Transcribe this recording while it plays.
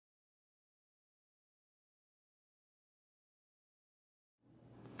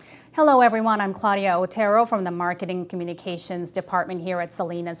Hello everyone, I'm Claudia Otero from the Marketing Communications Department here at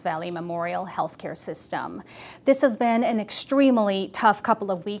Salinas Valley Memorial Healthcare System. This has been an extremely tough couple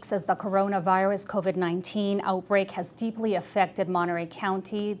of weeks as the coronavirus COVID-19 outbreak has deeply affected Monterey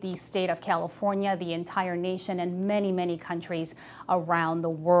County, the state of California, the entire nation, and many countries around the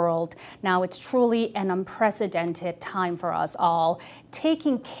world. Now, it's truly an unprecedented time for us all.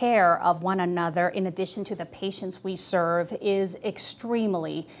 Taking care of one another in addition to the patients we serve is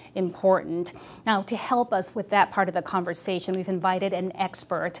extremely important. Now, to help us with that part of the conversation, we've invited an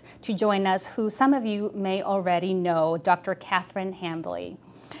expert to join us who some of you may already know, Dr. Catherine Hambley.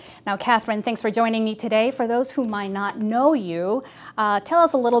 Now, Catherine, thanks for joining me today. For those who might not know you, tell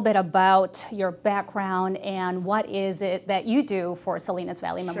us a little bit about your background and what is it that you do for Salinas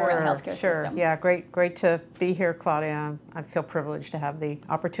Valley Memorial Healthcare System. Yeah, great to be here, Claudia. I feel privileged to have the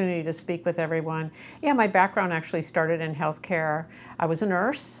opportunity to speak with everyone. Yeah, my background actually started in healthcare. I was a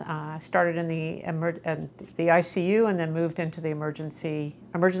nurse. Started in the ICU and then moved into the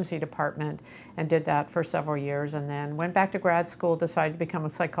emergency department and did that for several years, and then went back to grad school, decided to become a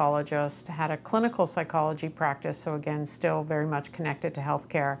psychologist, had a clinical psychology practice, so again, still very much connected to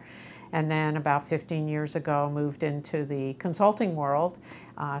healthcare. And then about 15 years ago, moved into the consulting world,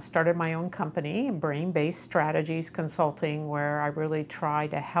 started my own company, Brain-Based Strategies Consulting, where I really try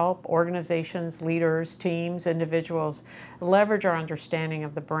to help organizations, leaders, teams, individuals leverage our understanding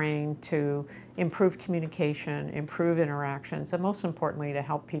of the brain to improve communication, improve interactions, and most importantly, to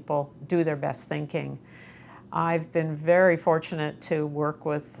help people do their best thinking. I've been very fortunate to work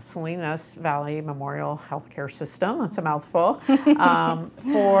with Salinas Valley Memorial Healthcare System, that's a mouthful,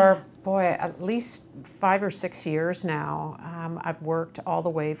 for at least 5 or 6 years now. I've worked all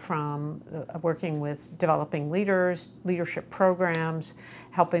the way from working with developing leaders, leadership programs,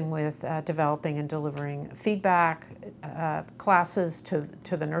 helping with developing and delivering feedback classes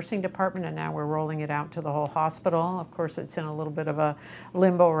to the nursing department, and now we're rolling it out to the whole hospital. Of course, it's in a little bit of a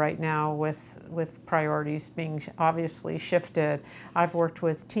limbo right now with priorities being obviously shifted. I've worked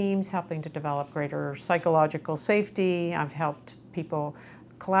with teams helping to develop greater psychological safety. I've helped people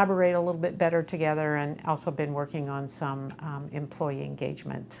collaborate a little bit better together, and also been working on some employee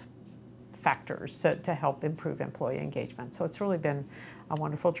engagement factors to help improve employee engagement. So it's really been a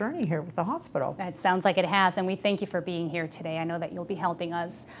wonderful journey here with the hospital. It sounds like it has, and we thank you for being here today. I know that you'll be helping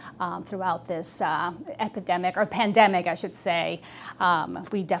us throughout this epidemic, or pandemic, I should say.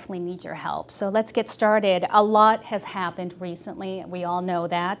 We definitely need your help. So let's get started. A lot has happened recently. We all know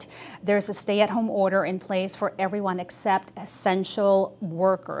that. There's a stay-at-home order in place for everyone except essential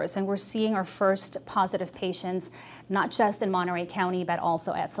workers, and we're seeing our first positive patients, not just in Monterey County, but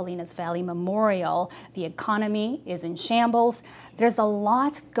also at Salinas Valley Memorial. The economy is in shambles. There's a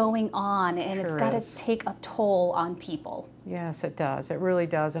lot going on, and it's got to take a toll on people. Yes, it does. It really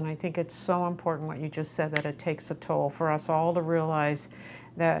does. And I think it's so important what you just said, that it takes a toll for us all to realize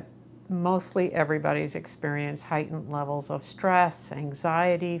that mostly everybody's experienced heightened levels of stress,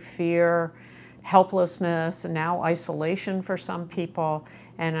 anxiety, fear, helplessness, and now isolation for some people.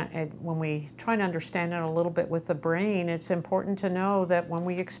 And when we try to understand it a little bit with the brain, it's important to know that when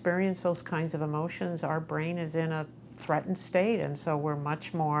we experience those kinds of emotions, our brain is in a threatened state, and so we're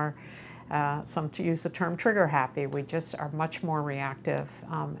much more, some to use the term trigger happy, we just are much more reactive.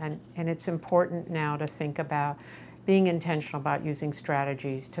 And it's important now to think about being intentional about using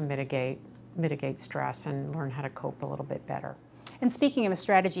strategies to mitigate stress and learn how to cope a little bit better. And speaking of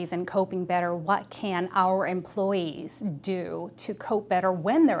strategies and coping better, what can our employees do to cope better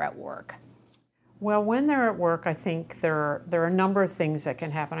when they're at work? Well, when they're at work, I think there are a number of things that can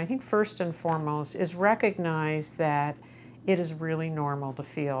happen. I think first and foremost is recognize that it is really normal to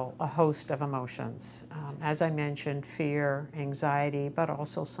feel a host of emotions. As I mentioned, fear, anxiety, but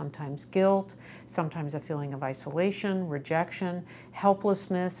also sometimes guilt, sometimes a feeling of isolation, rejection,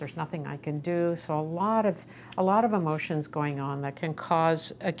 helplessness, there's nothing I can do. So a lot of emotions going on that can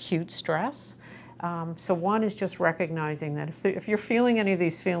cause acute stress. So one is just recognizing that if you're feeling any of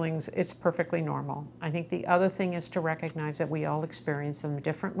these feelings, it's perfectly normal. I think the other thing is to recognize that we all experience them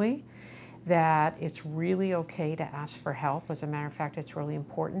differently, that it's really okay to ask for help. As a matter of fact, it's really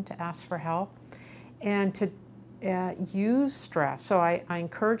important to ask for help and to use stress. So I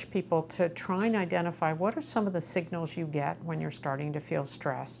encourage people to try and identify what are some of the signals you get when you're starting to feel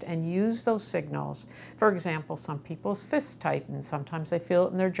stressed, and use those signals. For example, some people's fists tighten, sometimes they feel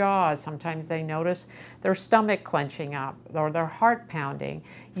it in their jaws, sometimes they notice their stomach clenching up or their heart pounding.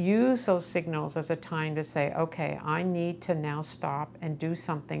 Use those signals as a time to say, okay, I need to now stop and do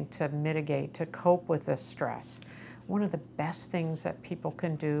something to mitigate, to cope with this stress. One of the best things that people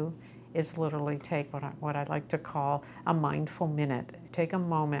can do is literally take what I like to call a mindful minute. Take a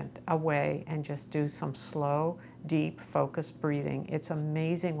moment away and just do some slow, deep, focused breathing. It's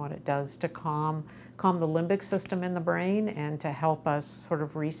amazing what it does to calm the limbic system in the brain and to help us sort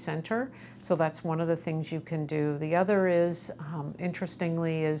of recenter. So that's one of the things you can do. The other is,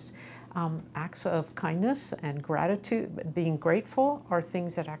 interestingly, is acts of kindness and gratitude. Being grateful are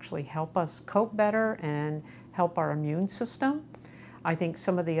things that actually help us cope better and help our immune system. I think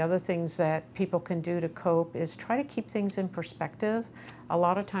some of the other things that people can do to cope is try to keep things in perspective. A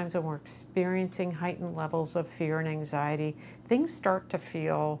lot of times when we're experiencing heightened levels of fear and anxiety, things start to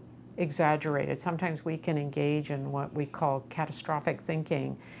feel exaggerated. Sometimes we can engage in what we call catastrophic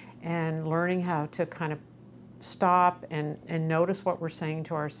thinking, and learning how to kind of stop and notice what we're saying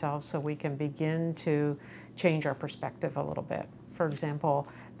to ourselves so we can begin to change our perspective a little bit. For example,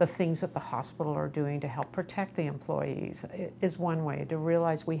 the things that the hospital are doing to help protect the employees is one way to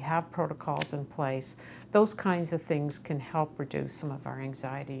realize we have protocols in place. Those kinds of things can help reduce some of our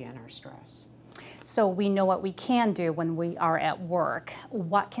anxiety and our stress. So we know what we can do when we are at work.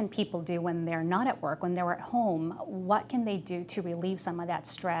 What can people do when they're not at work, when they're at home? What can they do to relieve some of that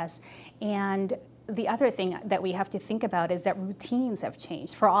stress? And the other thing that we have to think about is that routines have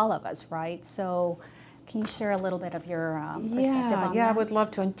changed for all of us, right? So can you share a little bit of your perspective on that? Yeah, I would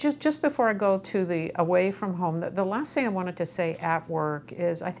love to. And just before I go to the away from home, the last thing I wanted to say at work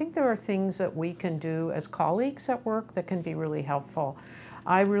is I think there are things that we can do as colleagues at work that can be really helpful.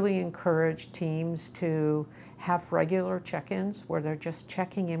 I really encourage teams to have regular check-ins where they're just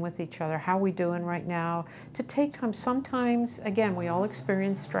checking in with each other. How are we doing right now? To take time. Sometimes, again, we all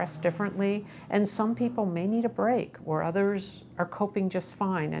experience stress differently, and some people may need a break where others are coping just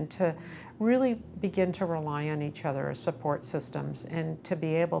fine, and to really begin to rely on each other as support systems and to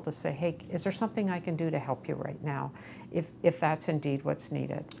be able to say, hey, is there something I can do to help you right now, if that's indeed what's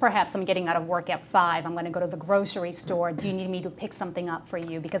needed. Perhaps I'm getting out of work at 5, I'm going to go to the grocery store. Do you need me to pick something up for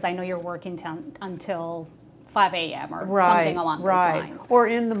you? Because I know you're working until 5 a.m. or something along those lines. Or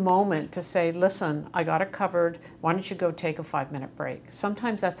in the moment to say, listen, I got it covered. Why don't you go take a 5-minute break?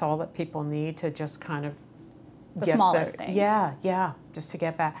 Sometimes that's all that people need to just kind of the smallest things. Yeah, just to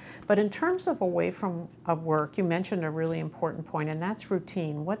get back. But in terms of away from work, you mentioned a really important point, and that's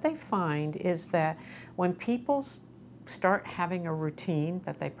routine. What they find is that when people start having a routine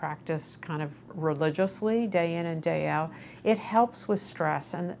that they practice kind of religiously, day in and day out, it helps with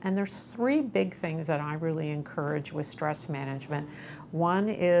stress. And there's 3 big things that I really encourage with stress management. One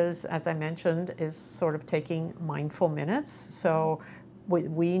is, as I mentioned, is sort of taking mindful minutes. So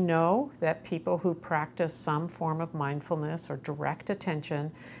we know that people who practice some form of mindfulness or direct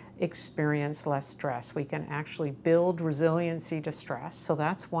attention experience less stress. We can actually build resiliency to stress. So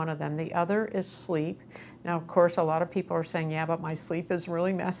that's one of them. The other is sleep. Now, of course, a lot of people are saying, yeah, but my sleep is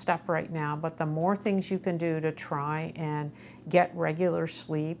really messed up right now. But the more things you can do to try and get regular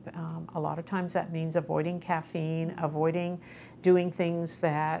sleep, a lot of times that means avoiding caffeine, avoiding doing things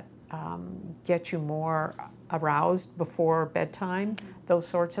that get you more aroused before bedtime, those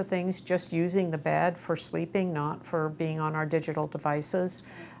sorts of things, just using the bed for sleeping, not for being on our digital devices.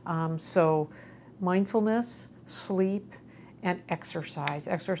 So mindfulness, sleep, and exercise.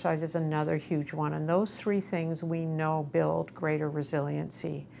 Exercise is another huge one, and those 3 things we know build greater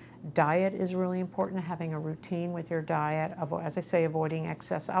resiliency. Diet is really important, having a routine with your diet. As I say, avoiding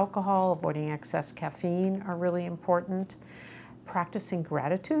excess alcohol, avoiding excess caffeine are really important. Practicing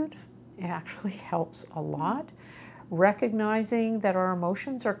gratitude actually helps a lot. Recognizing that our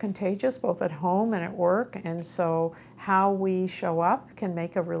emotions are contagious both at home and at work, and so how we show up can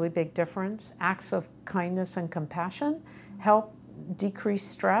make a really big difference. Acts of kindness and compassion help decrease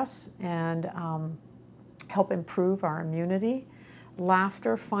stress and help improve our immunity.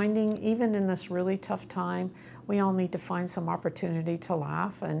 Laughter, finding, even in this really tough time, we all need to find some opportunity to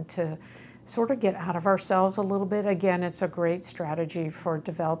laugh and to sort of get out of ourselves a little bit. Again, it's a great strategy for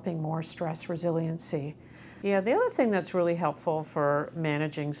developing more stress resiliency. Yeah, the other thing that's really helpful for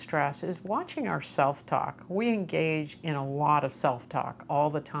managing stress is watching our self-talk. We engage in a lot of self-talk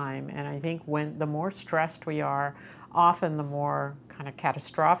all the time, and I think the more stressed we are, often the more kind of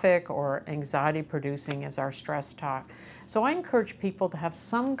catastrophic or anxiety-producing is our stress talk. So I encourage people to have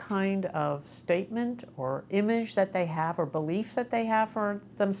some kind of statement or image that they have or belief that they have for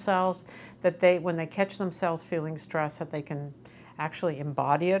themselves, that when they catch themselves feeling stressed, that they can actually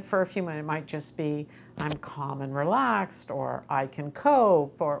embody it for a few minutes. It might just be, I'm calm and relaxed, or I can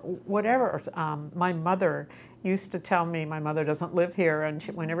cope, or whatever. My mother used to tell me, my mother doesn't live here, and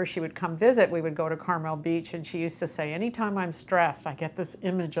whenever she would come visit, we would go to Carmel Beach, and she used to say, anytime I'm stressed, I get this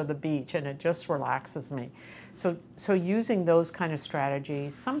image of the beach, and it just relaxes me. So using those kind of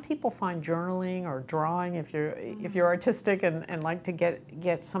strategies. Some people find journaling or drawing, if you're artistic and like to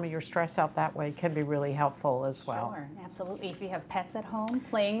get some of your stress out that way, can be really helpful as well. Sure, absolutely. If you have pets at home,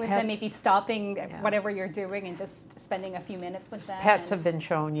 playing with Pets, them, maybe stopping whatever you're doing and just spending a few minutes with them. Pets have been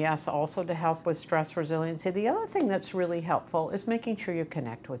shown, yes, also to help with stress resiliency. The other thing that's really helpful is making sure you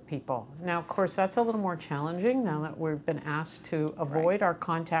connect with people. Now, of course, that's a little more challenging now that we've been asked to avoid our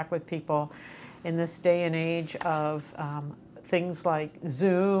contact with people in this day and age of things like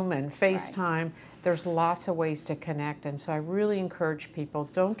Zoom and FaceTime. Right. There's lots of ways to connect, and so I really encourage people,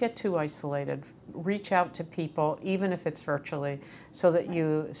 don't get too isolated. Reach out to people, even if it's virtually, so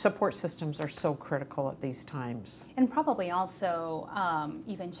that support systems are so critical at these times. And probably also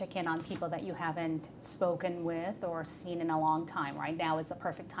even check in on people that you haven't spoken with or seen in a long time. Right now is a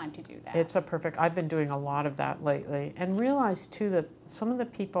perfect time to do that. I've been doing a lot of that lately, and realize too that some of the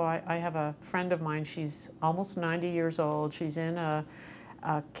people, I have a friend of mine, she's almost 90 years old, she's in a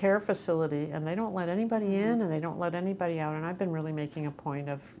care facility, and they don't let anybody in and they don't let anybody out, and I've been really making a point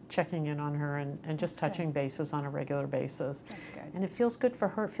of checking in on her and just touching bases on a regular basis. That's good. And it feels good for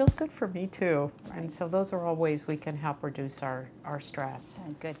her, it feels good for me too. Right. And so those are all ways we can help reduce our stress.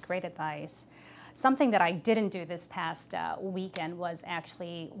 Good, great advice. Something that I didn't do this past weekend was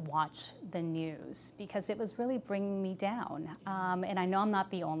actually watch the news, because it was really bringing me down. And I know I'm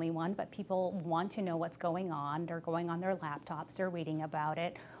not the only one, but people want to know what's going on. They're going on their laptops, they're reading about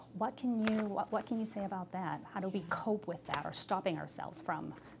it. What can you say about that? How do we cope with that, or stopping ourselves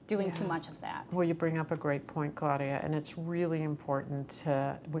from doing too much of that? Well, you bring up a great point, Claudia, and it's really important.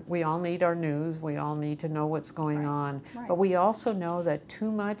 We all need our news. We all need to know what's going on. Right. But we also know that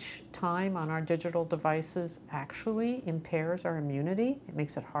too much time on our digital devices actually impairs our immunity. It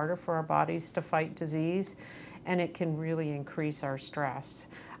makes it harder for our bodies to fight disease, and it can really increase our stress.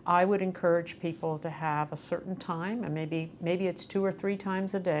 I would encourage people to have a certain time, and maybe it's 2 or 3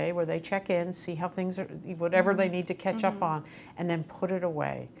 times a day, where they check in, see how things are, whatever they need to catch up on, and then put it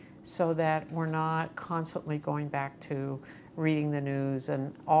away, so that we're not constantly going back to reading the news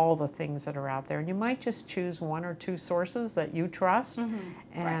and all the things that are out there. And you might just choose 1 or 2 sources that you trust,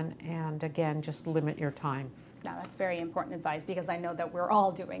 and again, just limit your time. Now, that's very important advice, because I know that we're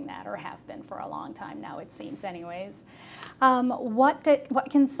all doing that, or have been for a long time now, it seems anyways. What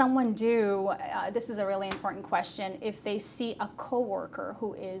can someone do, this is a really important question, if they see a coworker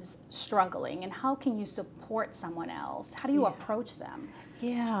who is struggling, and how can you support someone else? How do you approach them?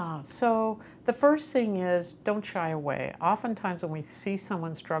 Yeah, so the first thing is, don't shy away. Oftentimes when we see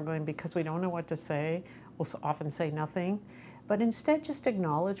someone struggling, because we don't know what to say, we'll often say nothing, but instead just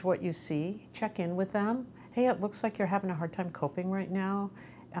acknowledge what you see, check in with them. Hey, it looks like you're having a hard time coping right now.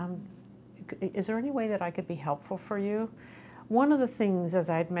 Is there any way that I could be helpful for you? One of the things, as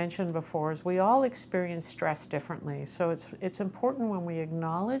I'd mentioned before, is we all experience stress differently. So it's important when we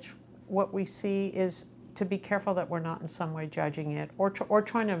acknowledge what we see is to be careful that we're not in some way judging it or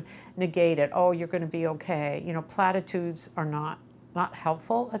trying to negate it. Oh, you're going to be okay. You know, platitudes are not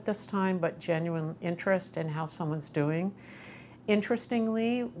helpful at this time, but genuine interest in how someone's doing.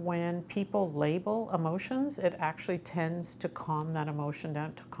 Interestingly, when people label emotions, it actually tends to calm that emotion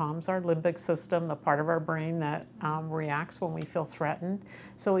down. It calms our limbic system, the part of our brain that reacts when we feel threatened.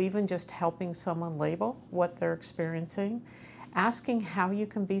 So even just helping someone label what they're experiencing, asking how you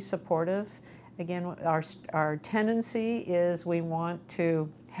can be supportive. Again, our tendency is we want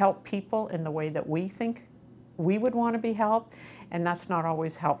to help people in the way that we think we would want to be helped, and that's not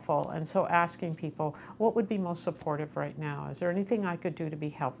always helpful. And so asking people, what would be most supportive right now? Is there anything I could do to be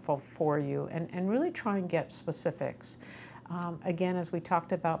helpful for you? And really try and get specifics. Again, as we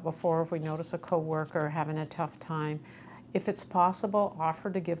talked about before, if we notice a coworker having a tough time, if it's possible, offer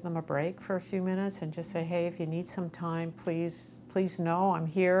to give them a break for a few minutes and just say, hey, if you need some time, please know I'm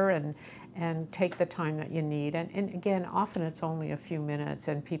here, and take the time that you need. And again, often it's only a few minutes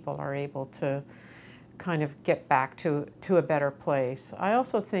and people are able to kind of get back to a better place. I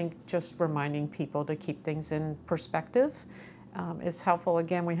also think just reminding people to keep things in perspective is helpful.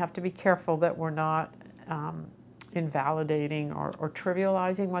 Again, we have to be careful that we're not invalidating or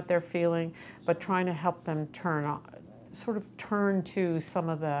trivializing what they're feeling, but trying to help them turn to some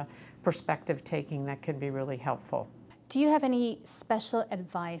of the perspective taking that can be really helpful. Do you have any special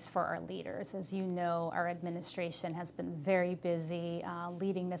advice for our leaders? As you know, our administration has been very busy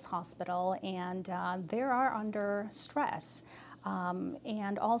leading this hospital, and they are under stress.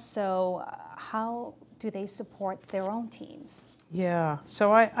 And also, how do they support their own teams? Yeah,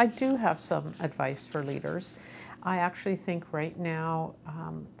 so I do have some advice for leaders. I actually think right now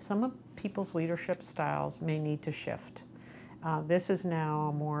some of people's leadership styles may need to shift. This is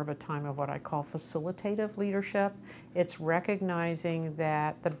now more of a time of what I call facilitative leadership. It's recognizing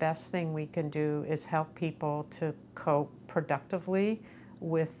that the best thing we can do is help people to cope productively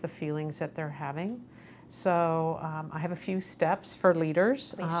with the feelings that they're having. So I have a few steps for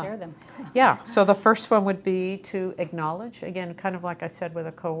leaders. Please share them. Yeah, so the first one would be to acknowledge, again, kind of like I said with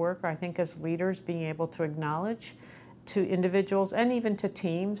a coworker, I think as leaders being able to acknowledge to individuals and even to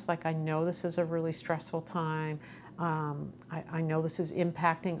teams, like I know this is a really stressful time, I know this is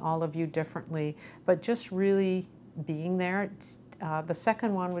impacting all of you differently, but just really being there. The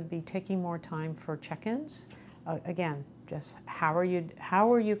second one would be taking more time for check-ins. Again, just how are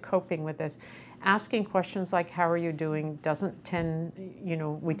you coping with this? Asking questions like how are you doing doesn't tend,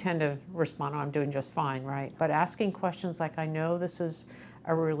 we tend to respond, oh, I'm doing just fine, right? But asking questions like I know this is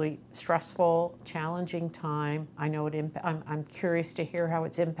a really stressful, challenging time. I know I'm curious to hear how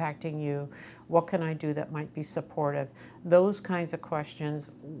it's impacting you. What can I do that might be supportive? Those kinds of questions,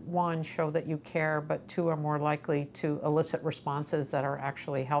 one, show that you care, but two, are more likely to elicit responses that are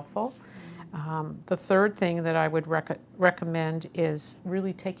actually helpful. The third thing that I would recommend is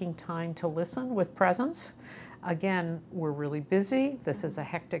really taking time to listen with presence. Again, we're really busy. This is a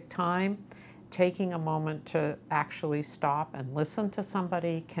hectic time. Taking a moment to actually stop and listen to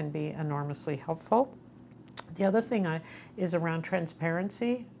somebody can be enormously helpful. The other thing is around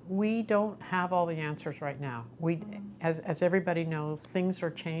transparency. We don't have all the answers right now. As everybody knows, things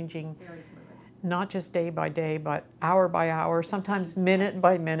are changing. Very fluid. Not just day by day, but hour by hour, sometimes minute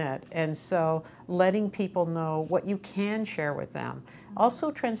by minute. And so letting people know what you can share with them. Also,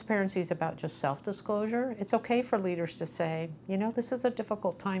 transparency is about just self-disclosure. It's okay for leaders to say, this is a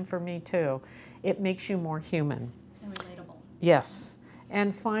difficult time for me too. It makes you more human. And relatable. Yes.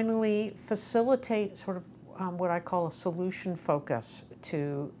 And finally, facilitate sort of what I call a solution focus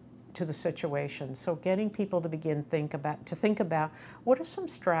to the situation. So getting people to begin to think about what are some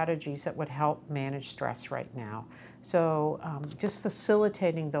strategies that would help manage stress right now. So just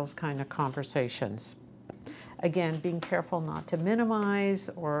facilitating those kind of conversations. Again, being careful not to minimize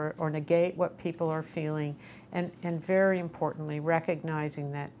or negate what people are feeling, and very importantly,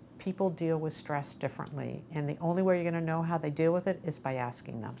 recognizing that people deal with stress differently, and the only way you're going to know how they deal with it is by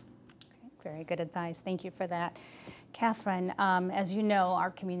asking them. Very good advice. Thank you for that. Catherine, as you know,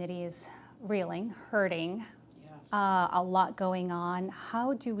 our community is reeling, hurting, yes. A lot going on.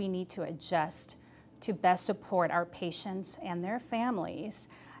 How do we need to adjust to best support our patients and their families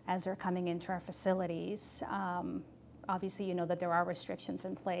as they're coming into our facilities? Obviously, you know that there are restrictions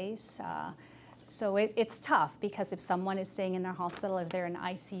in place. So it's tough because if someone is staying in their hospital, if they're in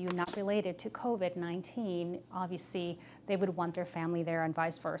ICU not related to COVID-19, obviously they would want their family there and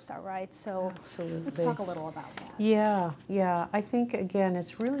vice versa, right? So absolutely. Let's talk a little about that. Yeah. I think, again,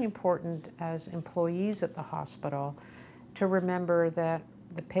 it's really important as employees at the hospital to remember that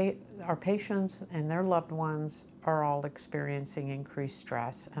our patients and their loved ones are all experiencing increased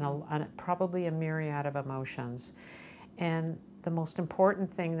stress and probably a myriad of emotions. And the most important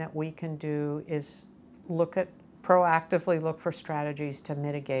thing that we can do is proactively look for strategies to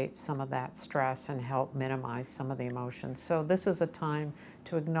mitigate some of that stress and help minimize some of the emotions. So this is a time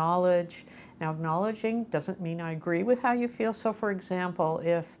to acknowledge. Now, acknowledging doesn't mean I agree with how you feel. So for example,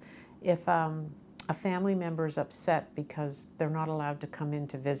 if a family member is upset because they're not allowed to come in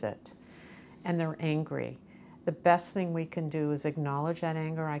to visit and they're angry, the best thing we can do is acknowledge that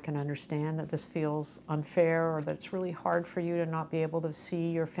anger. I can understand that this feels unfair or that it's really hard for you to not be able to see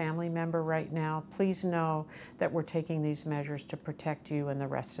your family member right now. Please know that we're taking these measures to protect you and the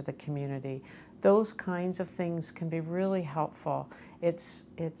rest of the community. Those kinds of things can be really helpful.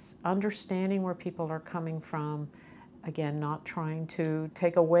 It's understanding where people are coming from. Again, not trying to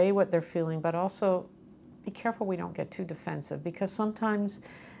take away what they're feeling, but also be careful we don't get too defensive, because sometimes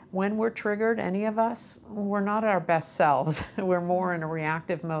when we're triggered, any of us, we're not our best selves. We're more in a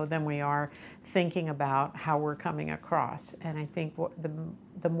reactive mode than we are thinking about how we're coming across. And I think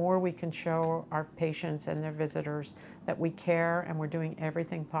the more we can show our patients and their visitors that we care and we're doing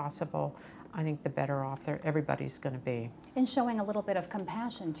everything possible, I think the better off everybody's going to be. And showing a little bit of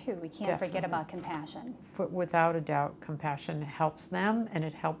compassion too. We can't Definitely. forget about compassion. Without a doubt, compassion helps them, and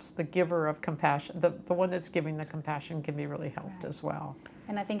it helps the giver of compassion. The one that's giving the compassion can be really helped as well.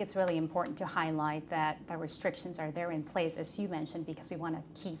 And I think it's really important to highlight that the restrictions are there in place, as you mentioned, because we want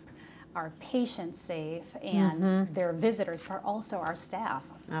to keep our patients safe and their visitors, but also our staff.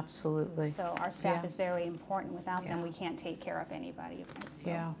 Absolutely. So our staff is very important. Without them, we can't take care of anybody. Right?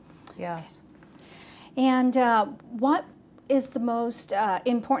 So, yes. And what is the most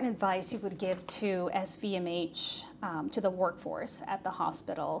important advice you would give to SVMH, to the workforce at the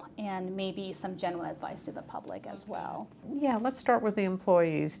hospital, and maybe some general advice to the public as well? Yeah, let's start with the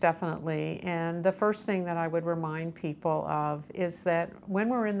employees, definitely. And the first thing that I would remind people of is that when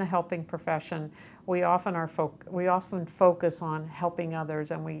we're in the helping profession, we often focus on helping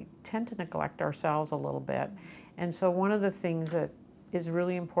others, and we tend to neglect ourselves a little bit. And so one of the things that is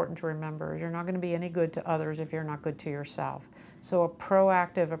really important to remember is you're not going to be any good to others if you're not good to yourself. So a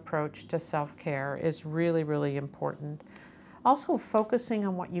proactive approach to self-care is really, really important. Also, focusing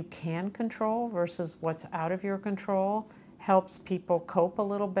on what you can control versus what's out of your control helps people cope a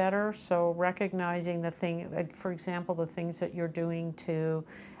little better. So recognizing for example, the things that you're doing to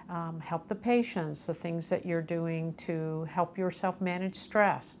help the patients, the things that you're doing to help yourself manage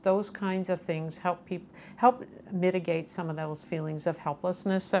stress, those kinds of things help mitigate some of those feelings of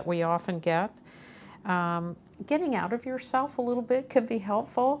helplessness that we often get. Getting out of yourself a little bit can be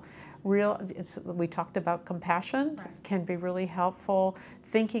helpful. We talked about compassion, can be really helpful.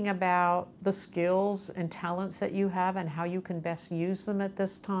 Thinking about the skills and talents that you have and how you can best use them at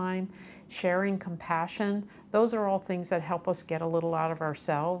this time. Sharing compassion, those are all things that help us get a little out of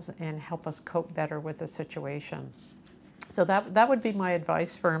ourselves and help us cope better with the situation. So that would be my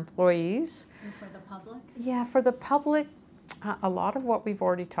advice for employees. And for the public? Yeah, for the public, a lot of what we've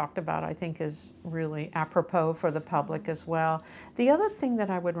already talked about, I think, is really apropos for the public as well. The other thing that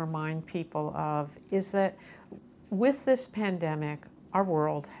I would remind people of is that with this pandemic, our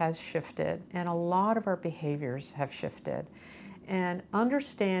world has shifted and a lot of our behaviors have shifted. And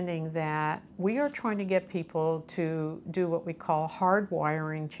understanding that we are trying to get people to do what we call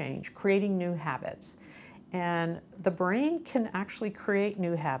hardwiring change, creating new habits. And the brain can actually create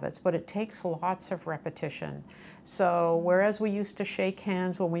new habits, but it takes lots of repetition. So whereas we used to shake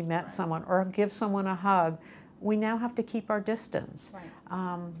hands when we met someone or give someone a hug, we now have to keep our distance.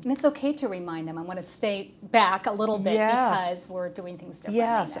 And it's okay to remind them, I want to stay back a little bit because we're doing things differently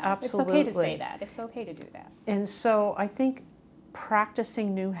Yes, now. absolutely. It's okay to say that. It's okay to do that. And so I think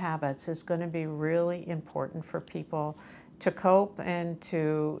practicing new habits is going to be really important for people to cope and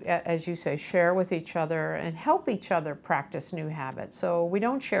to, as you say, share with each other and help each other practice new habits. So we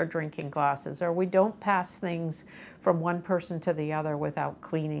don't share drinking glasses, or we don't pass things from one person to the other without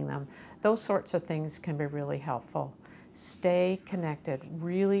cleaning them. Those sorts of things can be really helpful. Stay connected,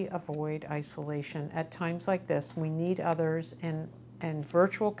 really avoid isolation. At times like this, we need others, and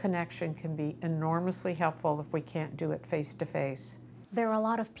virtual connection can be enormously helpful if we can't do it face-to-face. There are a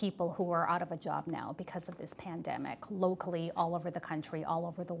lot of people who are out of a job now because of this pandemic, locally, all over the country, all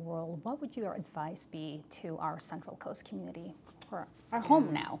over the world. What would your advice be to our Central Coast community, or our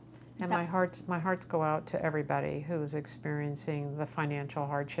home now? And my hearts go out to everybody who is experiencing the financial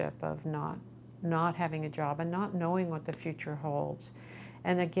hardship of not having a job and not knowing what the future holds.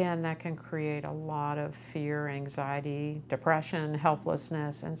 And again, that can create a lot of fear, anxiety, depression,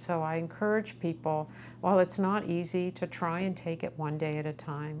 helplessness. And so I encourage people, while it's not easy, to try and take it one day at a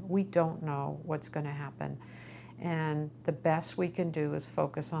time. We don't know what's going to happen. And the best we can do is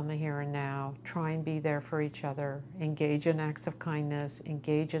focus on the here and now, try and be there for each other, engage in acts of kindness,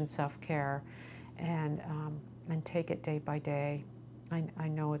 engage in self-care, and take it day by day. I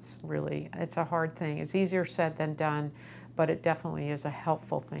know it's a hard thing. It's easier said than done, but it definitely is a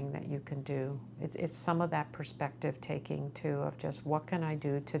helpful thing that you can do. It's some of that perspective taking too, of just what can I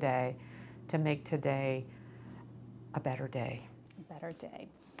do today to make today a better day. A better day.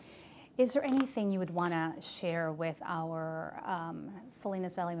 Is there anything you would want to share with our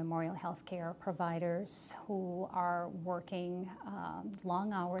Salinas Valley Memorial Healthcare providers who are working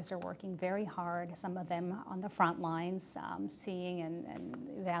long hours, are working very hard, some of them on the front lines, seeing and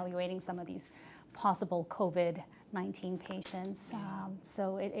evaluating some of these possible COVID-19 patients.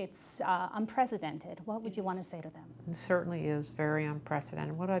 So it's unprecedented. What would you want to say to them? It certainly is very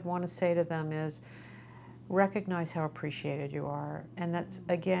unprecedented. What I'd want to say to them is recognize how appreciated you are. And that's,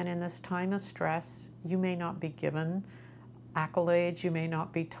 again, in this time of stress, you may not be given accolades, you may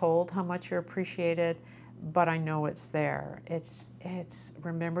not be told how much you're appreciated, but I know it's there. It's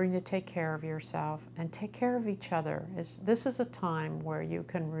remembering to take care of yourself and take care of each other. This is a time where you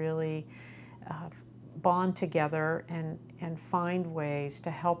can really bond together and find ways to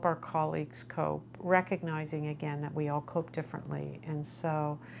help our colleagues cope, recognizing again that we all cope differently. And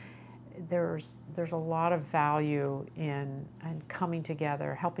so there's a lot of value in coming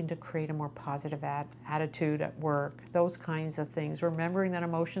together, helping to create a more positive attitude at work, those kinds of things, remembering that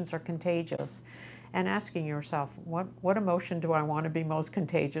emotions are contagious, and asking yourself, what emotion do I want to be most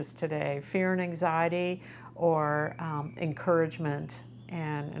contagious today? Fear and anxiety, or encouragement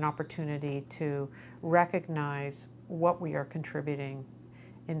and an opportunity to recognize what we are contributing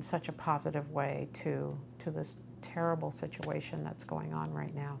in such a positive way to this terrible situation that's going on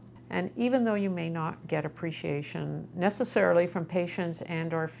right now. And even though you may not get appreciation necessarily from patients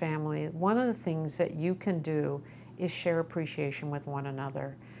and or family, one of the things that you can do is share appreciation with one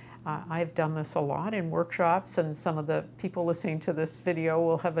another. I've done this a lot in workshops, and some of the people listening to this video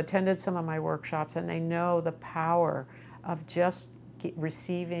will have attended some of my workshops, and they know the power of just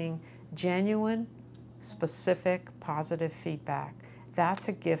receiving genuine, specific, positive feedback. That's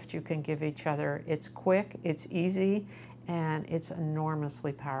a gift you can give each other. It's quick, it's easy, and it's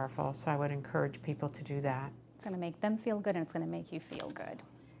enormously powerful. So I would encourage people to do that. It's going to make them feel good, and it's going to make you feel good.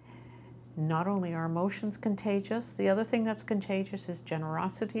 Not only are emotions contagious, the other thing that's contagious is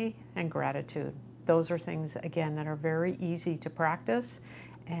generosity and gratitude. Those are things, again, that are very easy to practice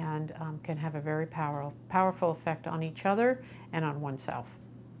and can have a very powerful effect on each other and on oneself.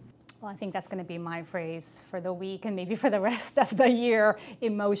 Well, I think that's going to be my phrase for the week and maybe for the rest of the year.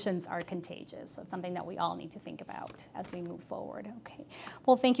 Emotions are contagious. So it's something that we all need to think about as we move forward. Okay.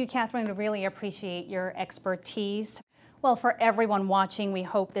 Well, thank you, Catherine. We really appreciate your expertise. Well, for everyone watching, we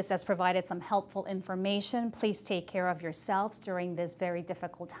hope this has provided some helpful information. Please take care of yourselves during this very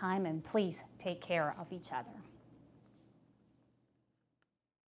difficult time, and please take care of each other.